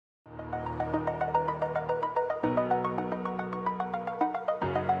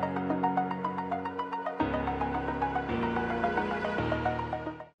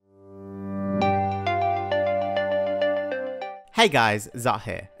Hey guys, Zot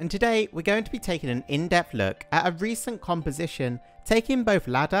here, and today we're going to be taking an in-depth look at a recent composition taking both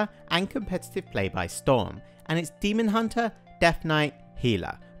ladder and competitive play by storm, and it's Demon Hunter Death Knight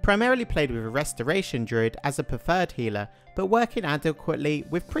Healer, primarily played with a Restoration Druid as a preferred healer, but working adequately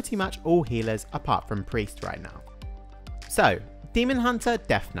with pretty much all healers apart from Priest right now. So, Demon Hunter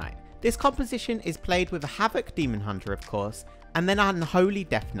Death Knight. This composition is played with a Havoc Demon Hunter of course, and then Unholy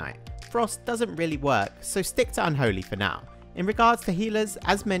Death Knight. Frost doesn't really work, so stick to Unholy for now. In regards to healers,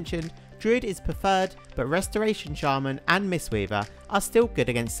 as mentioned, Druid is preferred, but Restoration Shaman and Mistweaver are still good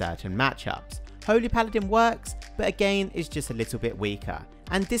against certain matchups. Holy Paladin works, but again is just a little bit weaker,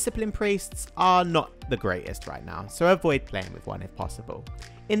 and Discipline Priests are not the greatest right now, so avoid playing with one if possible.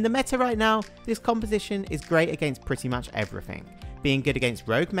 In the meta right now, this composition is great against pretty much everything, being good against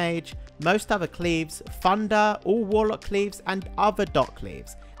Rogue Mage, most other cleaves, Thunder, all Warlock cleaves and other dot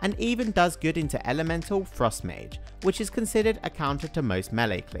cleaves, and even does good into Elemental Frost Mage, which is considered a counter to most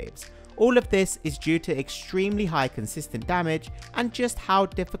melee cleaves. All of this is due to extremely high consistent damage and just how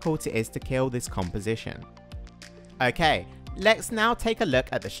difficult it is to kill this composition. Okay, let's now take a look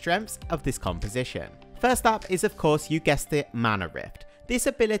at the strengths of this composition. First up is of course, you guessed it, Mana Rift. This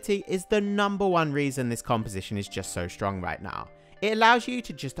ability is the #1 reason this composition is just so strong right now. It allows you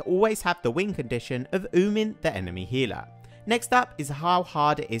to just always have the win condition of ooming the enemy healer. Next up is how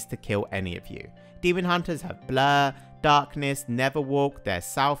hard it is to kill any of you. Demon Hunters have Blur, Darkness, Neverwalk, their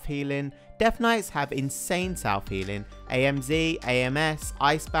Self Healing. Death Knights have insane Self Healing, AMZ, AMS,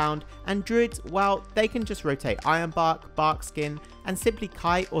 Icebound, and Druids, well, they can just rotate Ironbark, Barkskin, and simply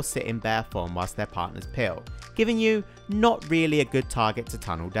kite or sit in bear form whilst their partners peel, giving you not really a good target to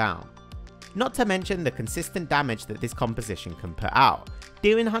tunnel down. Not to mention the consistent damage that this composition can put out.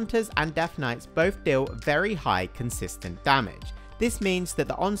 Demon Hunters and Death Knights both deal very high consistent damage. This means that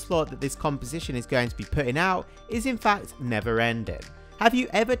the onslaught that this composition is going to be putting out is in fact never ending. Have you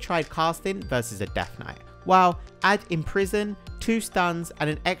ever tried casting versus a Death Knight? Well, add Imprison, 2 stuns and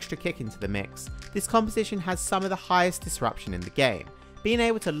an extra kick into the mix. This composition has some of the highest disruption in the game, being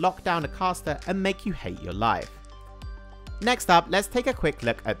able to lock down a caster and make you hate your life. Next up, let's take a quick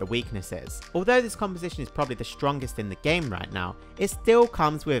look at the weaknesses. Although this composition is probably the strongest in the game right now, it still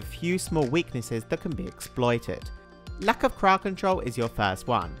comes with a few small weaknesses that can be exploited. Lack of crowd control is your first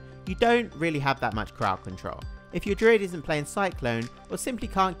one. You don't really have that much crowd control. If your druid isn't playing Cyclone or simply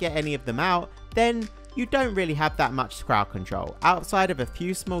can't get any of them out, then you don't really have that much crowd control outside of a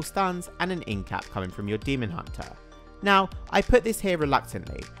few small stuns and an in-cap coming from your Demon Hunter. Now, I put this here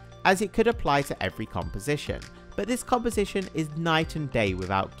reluctantly, as it could apply to every composition. But this composition is night and day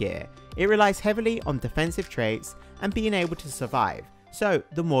without gear. It relies heavily on defensive traits and being able to survive, so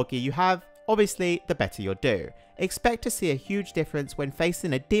the more gear you have, obviously the better you'll do. Expect to see a huge difference when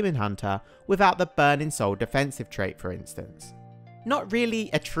facing a Demon Hunter without the Burning Soul defensive trait for instance. Not really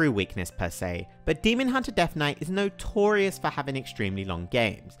a true weakness per se, but Demon Hunter Death Knight is notorious for having extremely long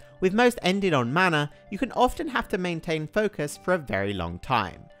games. With most ending on mana, you can often have to maintain focus for a very long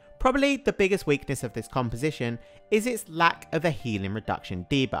time. Probably the biggest weakness of this composition is its lack of a healing reduction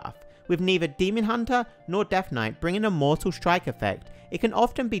debuff. With neither Demon Hunter nor Death Knight bringing a Mortal Strike effect, it can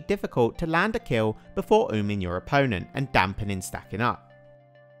often be difficult to land a kill before ooming your opponent and dampening stacking up.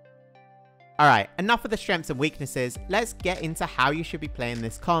 Alright, enough of the strengths and weaknesses, let's get into how you should be playing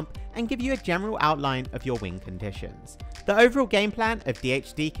this comp and give you a general outline of your win conditions. The overall game plan of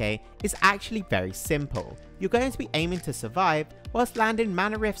DHDK is actually very simple. You're going to be aiming to survive whilst landing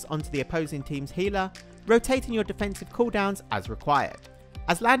mana rifts onto the opposing team's healer, rotating your defensive cooldowns as required.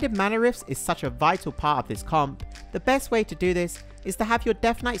 As landing mana rifts is such a vital part of this comp, the best way to do this is to have your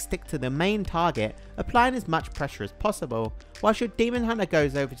Death Knight stick to the main target, applying as much pressure as possible, whilst your Demon Hunter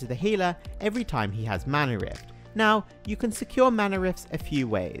goes over to the healer every time he has mana rift. Now, you can secure mana rifts a few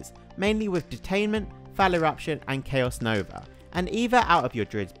ways, mainly with Detainment, Foul Eruption and Chaos Nova, and either out of your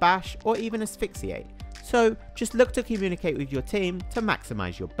Druid's Bash or even Asphyxiate. So just look to communicate with your team to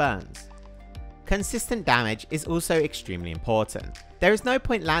maximise your burns. Consistent damage is also extremely important. There is no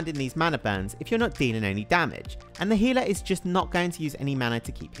point landing these mana burns if you're not dealing any damage, and the healer is just not going to use any mana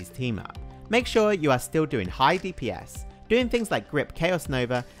to keep his team up. Make sure you are still doing high DPS. Doing things like Grip, Chaos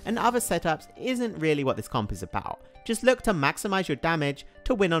Nova and other setups isn't really what this comp is about. Just look to maximise your damage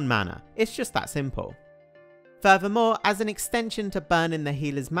to win on mana, it's just that simple. Furthermore, as an extension to burning the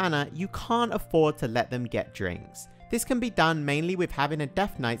healer's mana, you can't afford to let them get drinks. This can be done mainly with having a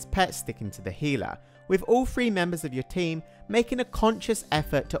Death Knight's pet sticking to the healer, with all 3 members of your team making a conscious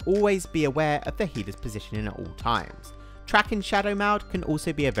effort to always be aware of the healer's positioning at all times. Tracking Shadow Meld can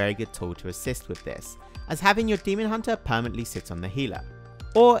also be a very good tool to assist with this, as having your Demon Hunter permanently sit on the healer.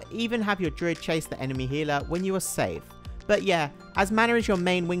 Or even have your Druid chase the enemy healer when you are safe. but yeah, as mana is your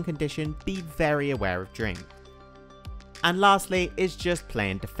main win condition, be very aware of drink. And lastly is just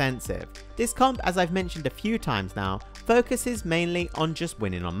plain defensive. This comp, as I've mentioned a few times now, focuses mainly on just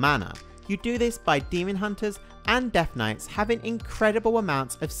winning on mana. You do this by Demon Hunters and Death Knights having incredible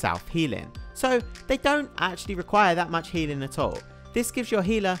amounts of self healing, so they don't actually require that much healing at all. This gives your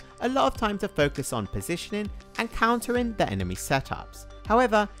healer a lot of time to focus on positioning and countering the enemy setups.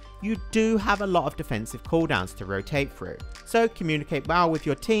 However, you do have a lot of defensive cooldowns to rotate through, so communicate well with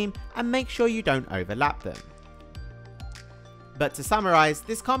your team and make sure you don't overlap them. But to summarise,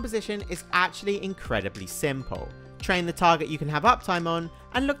 this composition is actually incredibly simple. Train the target you can have uptime on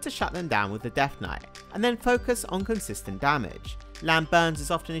and look to shut them down with the Death Knight, and then focus on consistent damage. Land burns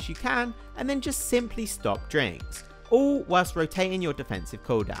as often as you can and then just simply stop drinks, all whilst rotating your defensive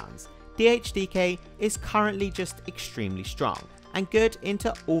cooldowns. DHDK is currently just extremely strong and good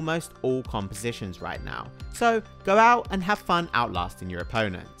into almost all compositions right now, so go out and have fun outlasting your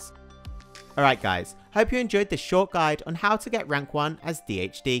opponents. Alright guys, hope you enjoyed this short guide on how to get rank 1 as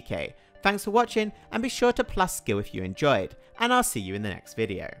DHDK. Thanks for watching and be sure to plus skill if you enjoyed, and I'll see you in the next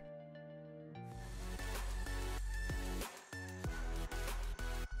video.